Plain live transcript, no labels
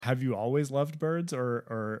Have you always loved birds,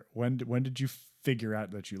 or when did you figure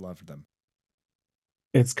out that you loved them?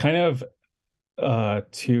 It's kind of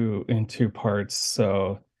two parts.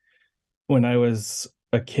 So when I was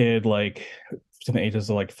a kid, like from the ages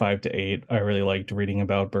of like 5 to 8, I really liked reading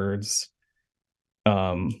about birds.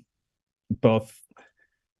 Um, both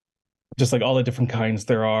just like all the different kinds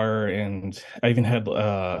there are, and I even had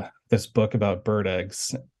this book about bird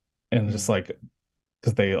eggs, and just Hmm. like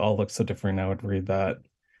because they all look so different, I would read that.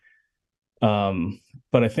 Um,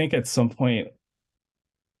 but I think at some point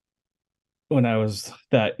when I was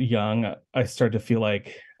that young, I started to feel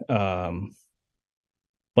um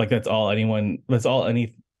like that's all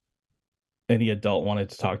any adult wanted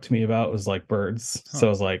to talk to me about was like birds. So I Huh.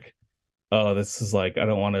 was like, oh, this is like I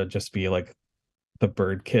don't want to just be like the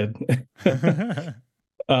bird kid.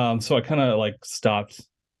 So I kind of like stopped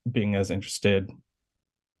being as interested.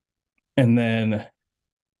 And then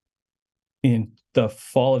in the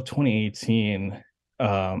fall of 2018,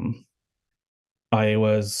 I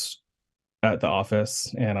was at the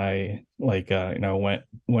office and I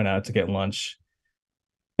went out to get lunch,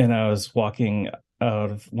 and I was walking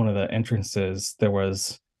out of one of the entrances. There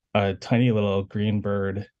was a tiny little green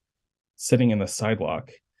bird sitting in the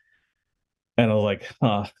sidewalk, and I was like,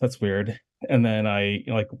 "Huh, that's weird." And then I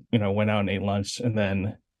went out and ate lunch, and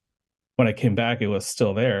then when I came back, it was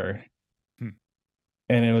still there, Hmm.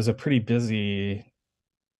 and it was a pretty busy,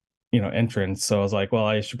 entrance. So I was like, "Well,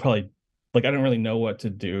 I should probably like I don't really know what to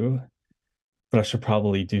do, but I should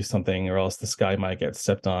probably do something, or else this guy might get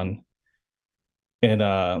stepped on." And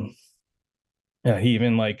yeah, he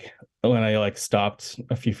even like when I like stopped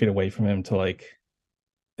a few feet away from him to like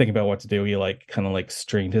think about what to do, he like kind of like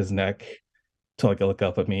strained his neck to like look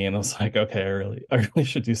up at me, and I was like, okay, I really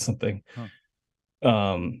should do something. Huh.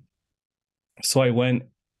 Um, so I went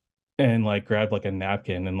and like grabbed like a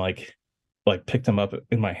napkin and like picked him up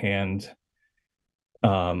in my hand.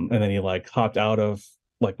 And then he like hopped out of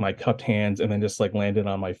like my cupped hands and then just like landed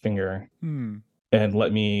on my finger Hmm. and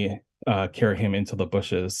let me carry him into the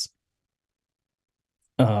bushes.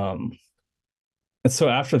 Um, and so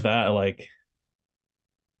after that, like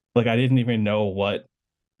I didn't even know what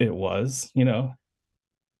it was,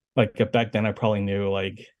 like back then I probably knew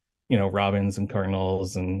like, robins and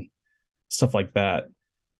cardinals and stuff like that.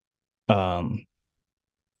 Um,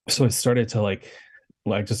 so I started to like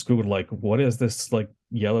just Googled like what is this like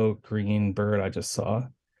yellow green bird I just saw?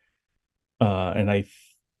 And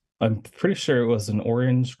I'm pretty sure it was an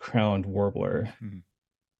orange crowned warbler. Hmm.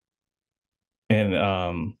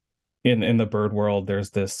 And in the bird world,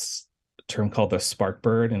 there's this term called the spark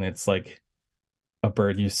bird, and it's like a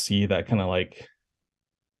bird you see that kind of like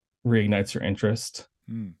reignites your interest.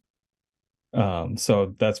 Hmm.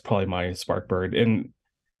 So that's probably my spark bird. And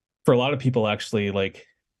for a lot of people, actually, like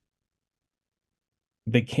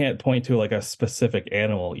they can't point to like a specific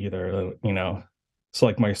animal either. So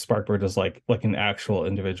like my spark bird is like an actual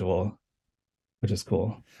individual, which is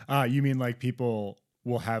cool. You mean like people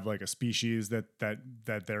will have like a species that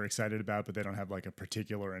they're excited about, but they don't have like a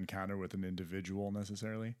particular encounter with an individual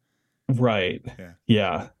necessarily? Right. Yeah. Yeah.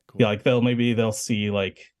 Yeah, Cool. like they'll see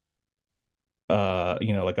like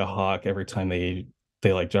a hawk every time they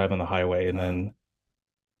like drive on the highway, and Uh, then,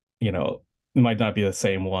 you know, it might not be the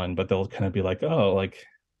same one, but they'll kind of be like, "Oh, like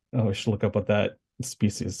oh, I should look up what that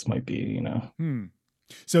species might be." hmm.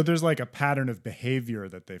 So there's like a pattern of behavior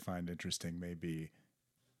that they find interesting, maybe.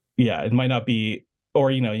 Yeah, it might not be,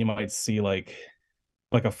 or you might see like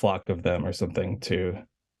a flock of them or something too,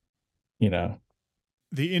 you know.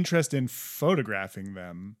 The interest in photographing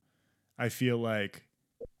them, I feel like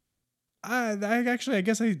I actually, I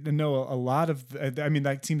guess I know a lot of. I mean,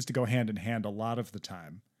 that seems to go hand in hand a lot of the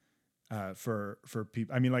time. For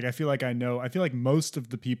people, I mean, like I feel like I know. I feel like most of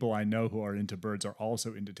the people I know who are into birds are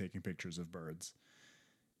also into taking pictures of birds.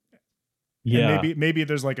 And Yeah. maybe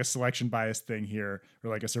there's like a selection bias thing here, or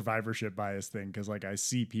like a survivorship bias thing, because like I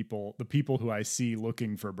see people, the people who I see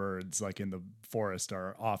looking for birds like in the forest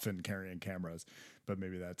are often carrying cameras, but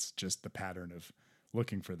maybe that's just the pattern of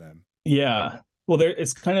looking for them. Yeah. Well, there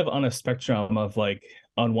it's kind of on a spectrum of like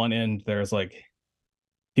on one end there's like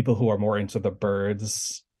people who are more into the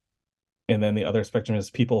birds, and then the other spectrum is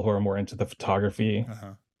people who are more into the photography.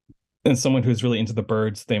 Uh-huh. And someone who's really into the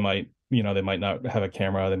birds, they might not have a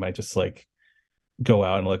camera, they might just like go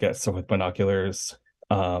out and look at stuff with binoculars.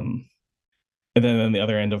 Um and then on the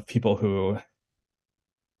other end of people who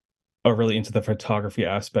are really into the photography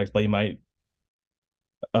aspect, they might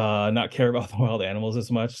not care about the wild animals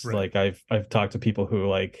as much. Right. Like I've talked to people who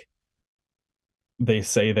like they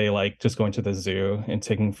say they like just going to the zoo and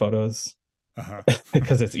taking photos Uh-huh.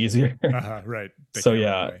 because it's easier. Uh-huh. Right. They So can't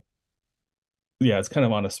run yeah, away. yeah, it's kind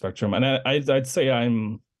of on a spectrum, and I'd say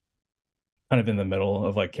I'm kind of in the middle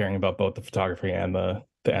of like caring about both the photography and the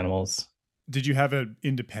animals. Did you have an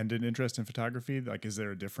independent interest in photography? Like, is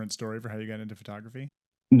there a different story for how you got into photography?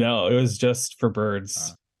 No, it was just for Uh,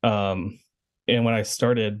 birds. And when I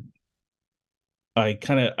started, I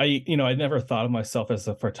never thought of myself as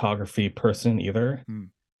a photography person either. hmm,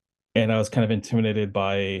 And I was kind of intimidated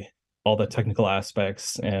by all the technical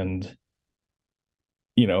aspects. And,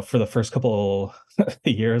 for the first couple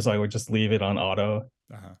years, I would just leave it on auto.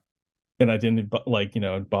 uh-huh. And I didn't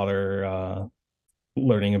bother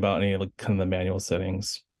learning about any like kind of the manual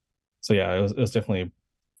settings. So yeah, it was definitely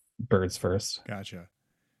birds first. Gotcha.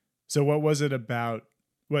 So what was it about,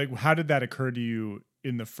 like, how did that occur to you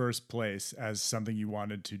in the first place as something you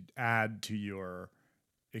wanted to add to your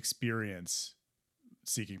experience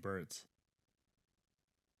seeking birds?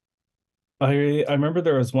 I remember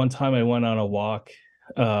there was one time I went on a walk.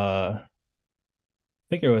 I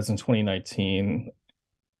think it was in 2019,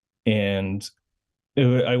 and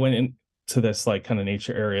I went into this like kind of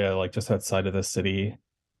nature area, like just outside of the city,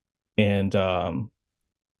 and I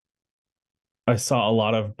saw a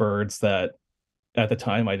lot of birds that at the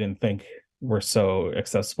time I didn't think were so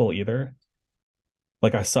accessible either.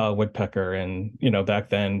 Like I saw a woodpecker, and back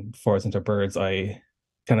then, before I was into birds, I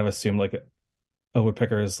kind of assumed like a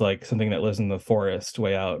woodpecker is like something that lives in the forest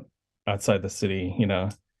way out outside the city.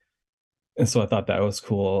 And so I thought that was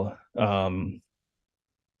cool. And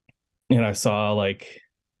I saw like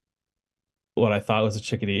what I thought was a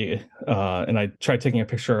chickadee, and I tried taking a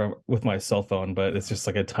picture with my cell phone, but it's Uh, just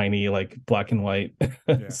like a tiny like black and white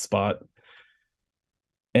yeah. spot.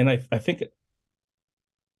 And I think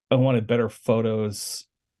I wanted better photos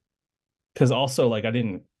because also like I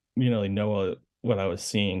didn't really know what I was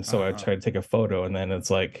seeing, so I Uh-huh. tried to take a photo, and then it's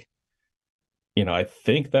like, I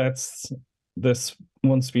think that's this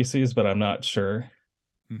one species, but I'm not sure.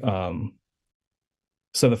 Hmm. Um,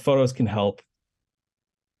 so the photos can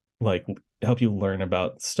like help you learn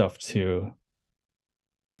about stuff too.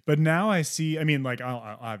 But now I see, I mean, like,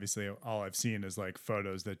 obviously, all I've seen is like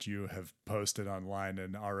photos that you have posted online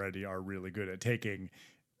and already are really good at taking.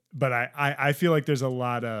 But I feel like there's a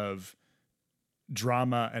lot of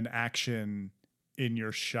drama and action in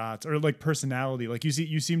your shots, or like personality. Like,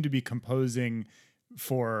 you seem to be composing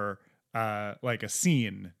for like a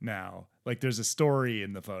scene now. Like, there's a story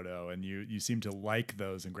in the photo, and you seem to like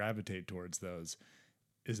those and gravitate towards those.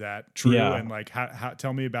 Is that true? And Yeah, like, how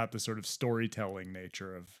tell me about the sort of storytelling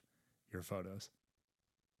nature of your photos.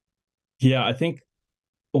 yeah. I think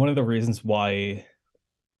one of the reasons why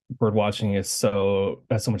bird watching has so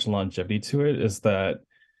much longevity to it is that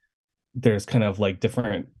there's kind of like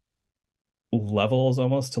different levels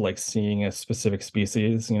almost to like seeing a specific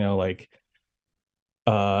species. Like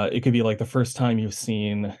it could be like the first time you've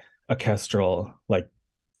seen a kestrel like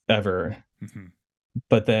ever, Mhm.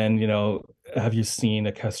 but then have you seen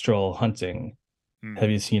a kestrel hunting? Mm. Have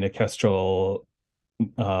you seen a kestrel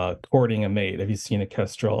courting a mate? Have you seen a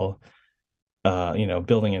kestrel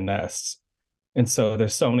building a nest? And so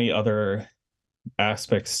there's so many other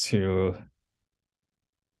aspects to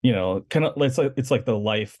kind of it's like the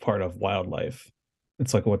life part of wildlife.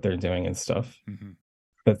 It's like what they're doing and stuff. Mhm.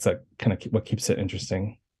 That's like kind of what keeps it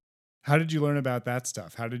interesting. How did you learn about that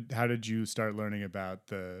stuff? How did you start learning about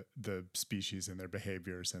the species and their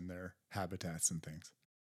behaviors and their habitats and things?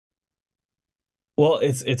 Well,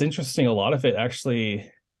 it's interesting. A lot of it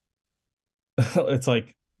actually, it's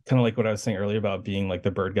like kind of like what I was saying earlier about being like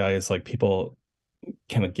the bird guy is like people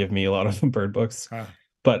kind of give me a lot of bird books, Ah,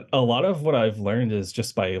 but a lot of what I've learned is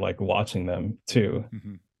just by like watching them too.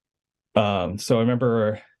 mhm, So I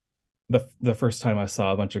remember the first time I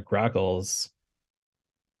saw a bunch of grackles,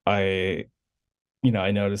 I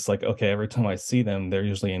I noticed like, okay, every time I see them, they're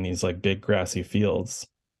usually in these like big grassy fields.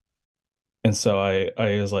 And so I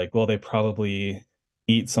was like, well, they probably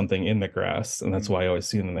eat something in the grass, and that's mm, why I always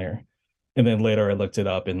see them there. And then later I looked it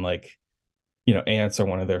up, and like, ants are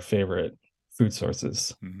one of their favorite food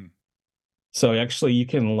sources. mhm. So actually you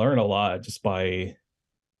can learn a lot just by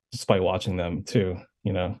watching them too.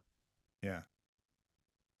 Yeah.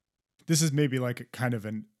 This is maybe like a kind of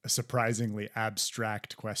a surprisingly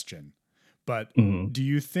abstract question, but Mhm. do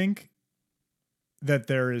you think that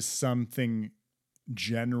there is something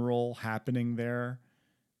general happening there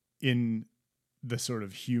in the sort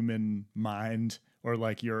of human mind, or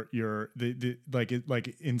like the like it,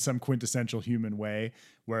 like in some quintessential human way,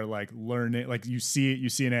 where like learning, like you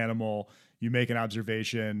see an animal, you make an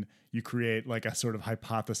observation, you create like a sort of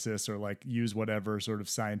hypothesis, or like use whatever sort of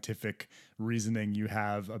scientific reasoning you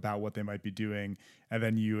have about what they might be doing, and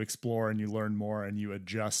then you explore and you learn more and you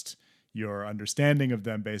adjust your understanding of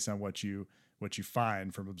them based on what you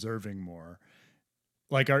find from observing more.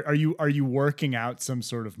 Like, are you working out some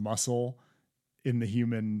sort of muscle in the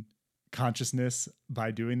human consciousness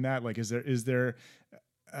by doing that? Like, is there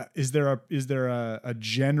a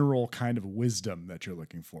general kind of wisdom that you're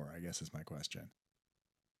looking for, I guess is my question.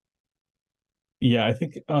 Yeah, I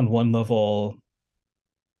think on one level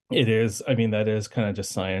it is. I mean, that is kind of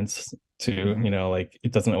just science too, Mhm. like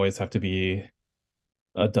it doesn't always have to be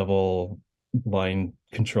a double blind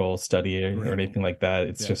control study or Right. anything like that.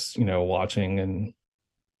 It's Yeah. just, watching and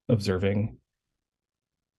observing.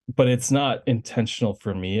 But it's not intentional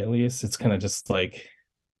for me at least. It's kind of just like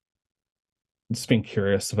just being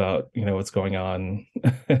curious about, what's going on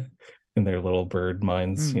in their little bird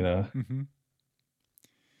minds. Mm-hmm.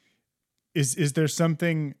 Is there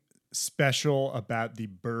something special about the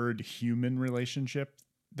bird human relationship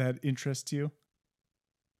that interests you?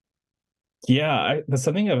 Yeah, that's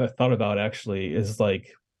something I've thought about actually is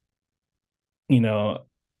like, you know,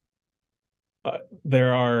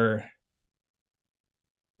 there are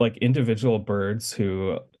like individual birds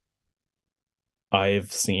who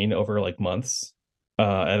I've seen over like months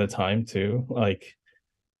at a time too. Like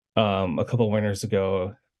a couple winters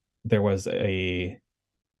ago, there was there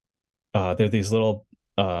are these little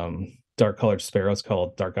dark colored sparrows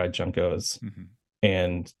called dark-eyed juncos, Mm-hmm.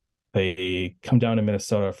 and they come down to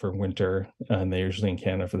Minnesota for winter, and they're usually in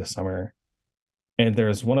Canada for the summer. And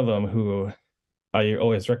there's one of them who I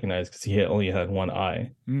always recognize because he only had one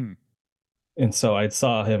eye. Mm. And so I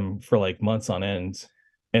saw him for like months on end.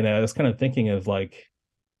 And I was kind of thinking of like,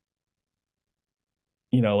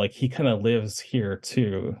 like he kind of lives here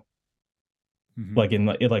too, Mm-hmm. like in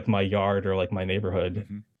like my yard or like my neighborhood.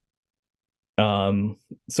 Mm-hmm. Um,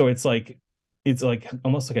 so it's like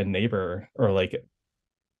almost like a neighbor or like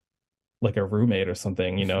a roommate or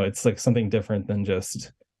something, Mm-hmm. it's like something different than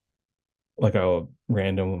just like a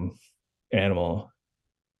random animal.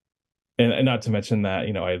 And not to mention that,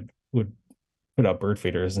 I would put out bird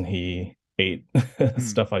feeders and he ate Mm.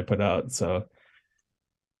 stuff I put out. So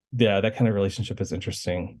yeah, that kind of relationship is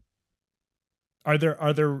interesting. I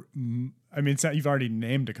mean, you've already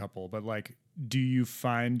named a couple, but like, do you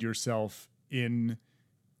find yourself in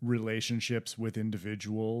relationships with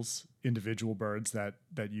individual birds that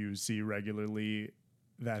you see regularly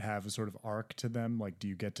that have a sort of arc to them? Like, do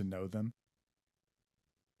you get to know them?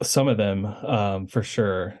 Some of them, for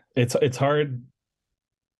sure. It's hard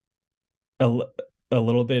a, l- a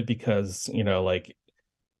little bit because,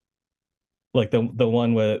 like the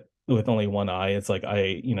one with only one eye, it's like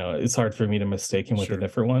it's hard for me to mistake him with a Sure.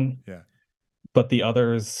 different one. Yeah. But the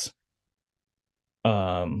others,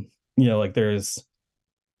 like there's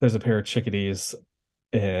a pair of chickadees,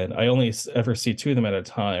 and I only ever see two of them at a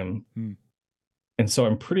time. Mm. And so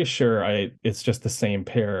I'm pretty sure it's just the same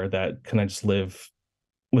pair that kind of just live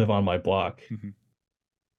on my block. Mm-hmm.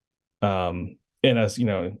 And as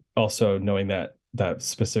also knowing that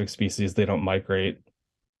specific species, they don't migrate.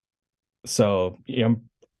 So yeah,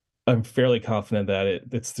 I'm fairly confident that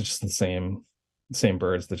it's just the same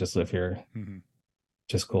birds that just live here. Mm-hmm.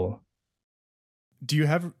 Just cool. Do you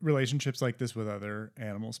have relationships like this with other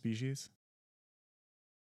animal species?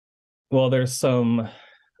 Well, there's some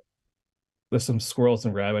squirrels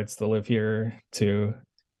and rabbits that live here too.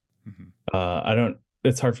 Mm-hmm. I don't.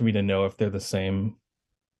 It's hard for me to know if they're the same.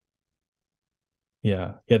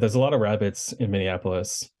 Yeah, yeah. There's a lot of rabbits in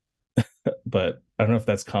Minneapolis, but I don't know if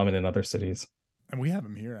that's common in other cities. And we have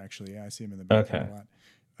them here, actually. Yeah, I see them in the backyard Okay. a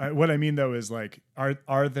lot. What I mean though is like,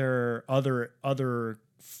 are there other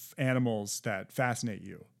animals that fascinate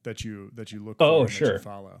you that you look for Oh, and that you sure.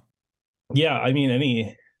 follow? Yeah, I mean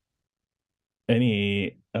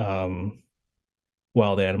any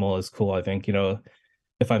wild animal is cool. I think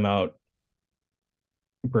if I'm out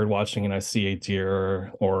bird watching and I see a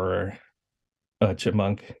deer or a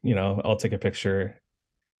chipmunk, I'll take a picture.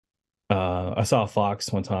 I saw a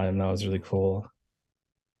fox one time, and that was really cool.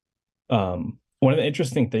 One of the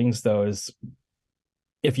interesting things though is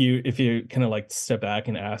if you kind of like step back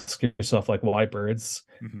and ask yourself like why birds,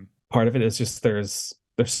 Mm-hmm. part of it is just there's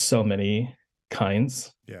so many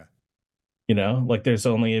kinds. Yeah. Like there's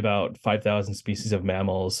only about 5,000 species of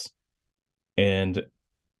mammals, and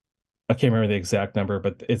I can't remember the exact number,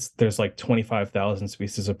 but there's like 25,000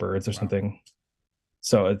 species of birds or Wow. something.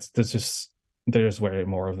 So there's way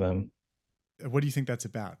more of them. What do you think that's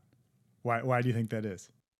about? Why do you think that is?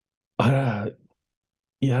 Uh,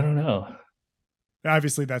 yeah, I don't know.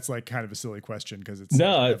 Obviously, that's like kind of a silly question because it's like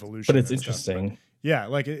No, but evolution it's and stuff. But interesting. yeah,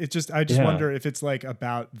 like it just I just Yeah. wonder if it's like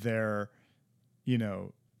about their, you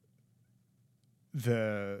know,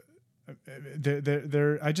 the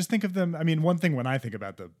I just think of them. I mean, one thing when I think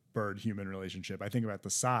about the bird human relationship. I think about the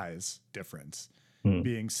size difference Hmm.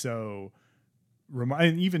 being so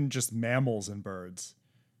and even just mammals and birds.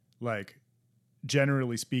 Like,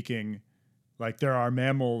 generally speaking, like there are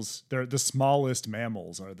mammals, they're the smallest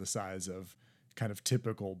mammals are the size of kind of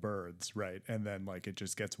typical birds, right? And then like it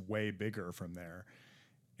just gets way bigger from there.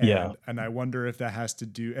 Yeah. And I wonder if that has to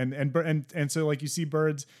do and so like you see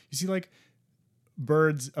birds, you see like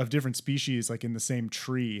birds of different species like in the same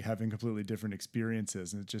tree having completely different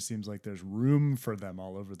experiences, and it just seems like there's room for them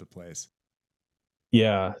all over the place.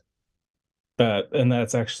 Yeah.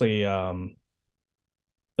 That's actually a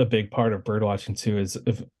big part of bird watching too, is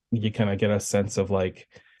if you kind of get a sense of like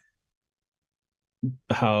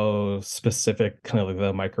how specific kind of like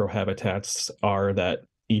the microhabitats are that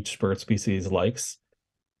each bird species likes.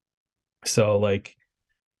 So like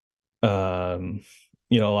um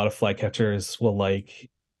a lot of flycatchers will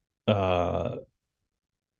like uh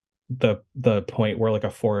the point where like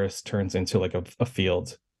a forest turns into like a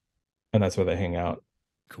field, and that's where they hang out.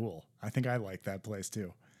 Cool. I think I like that place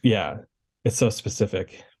too. Yeah, it's so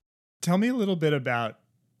specific. Tell me a little bit about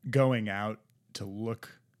going out to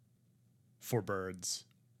look for birds,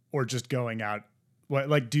 or just going out. What,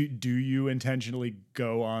 like, do you intentionally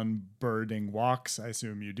go on birding walks? I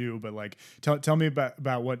assume you do, but like tell me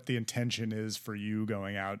about what the intention is for you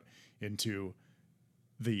going out into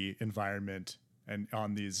the environment and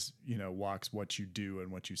on these, walks, what you do and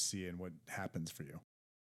what you see and what happens for you.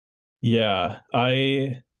 Yeah,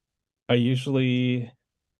 I usually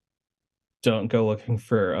don't go looking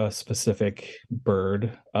for a specific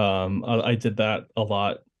bird. I did that a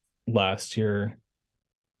lot last year.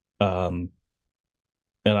 Um,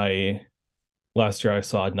 and I last year I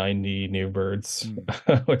saw 90 new birds,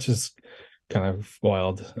 Mm. which is kind of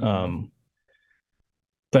wild. Mm-hmm.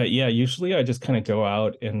 But yeah, usually I just kind of go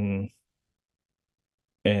out and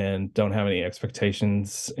don't have any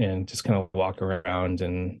expectations and just kind of walk around.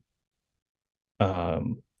 And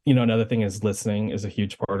another thing is listening is a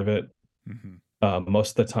huge part of it. Mm-hmm.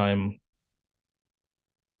 Most of the time,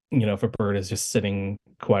 if a bird is just sitting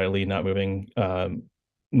quietly, not moving,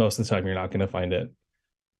 most of the time you're not going to find it.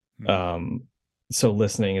 Mm. Um, so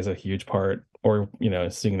listening is a huge part, or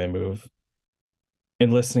seeing them move.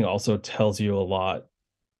 And listening also tells you a lot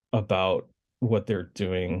about what they're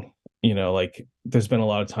doing. Like there's been a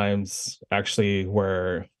lot of times actually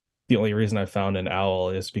where the only reason I found an owl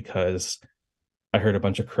is because I heard a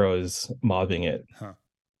bunch of crows mobbing it. Huh.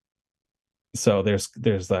 So there's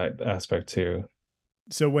that aspect too.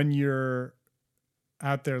 So when you're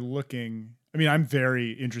out there looking, I mean, I'm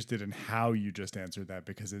very interested in how you just answered that,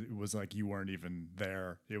 because it was like you weren't even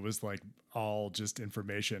there. It was like all just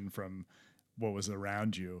information from what was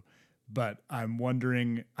around you. But I'm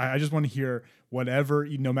wondering, I just want to hear whatever,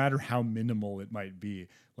 no matter how minimal it might be,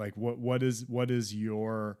 like what is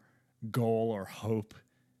your goal or hope,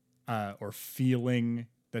 or feeling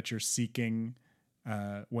that you're seeking,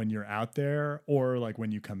 when you're out there, or like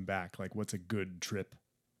when you come back, like what's a good trip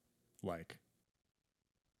like?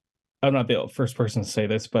 I'm not the first person to say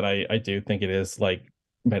this, but I do think it is like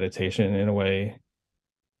meditation in a way.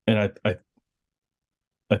 And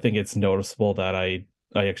I think it's noticeable that I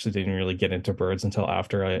actually didn't really get into birds until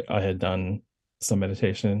after I had done some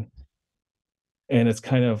meditation. And it's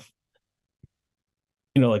kind of,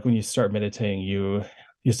 like when you start meditating, you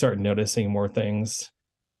start noticing more things.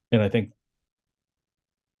 And I think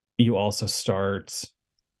you also start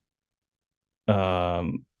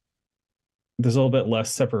um there's a little bit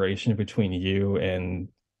less separation between you and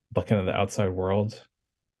like kind of the outside world.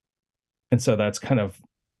 And so that's kind of,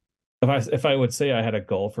 if I would say I had a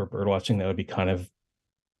goal for bird watching, that would be kind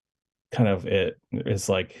of it, is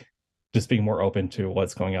like just being more open to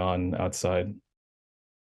what's going on outside.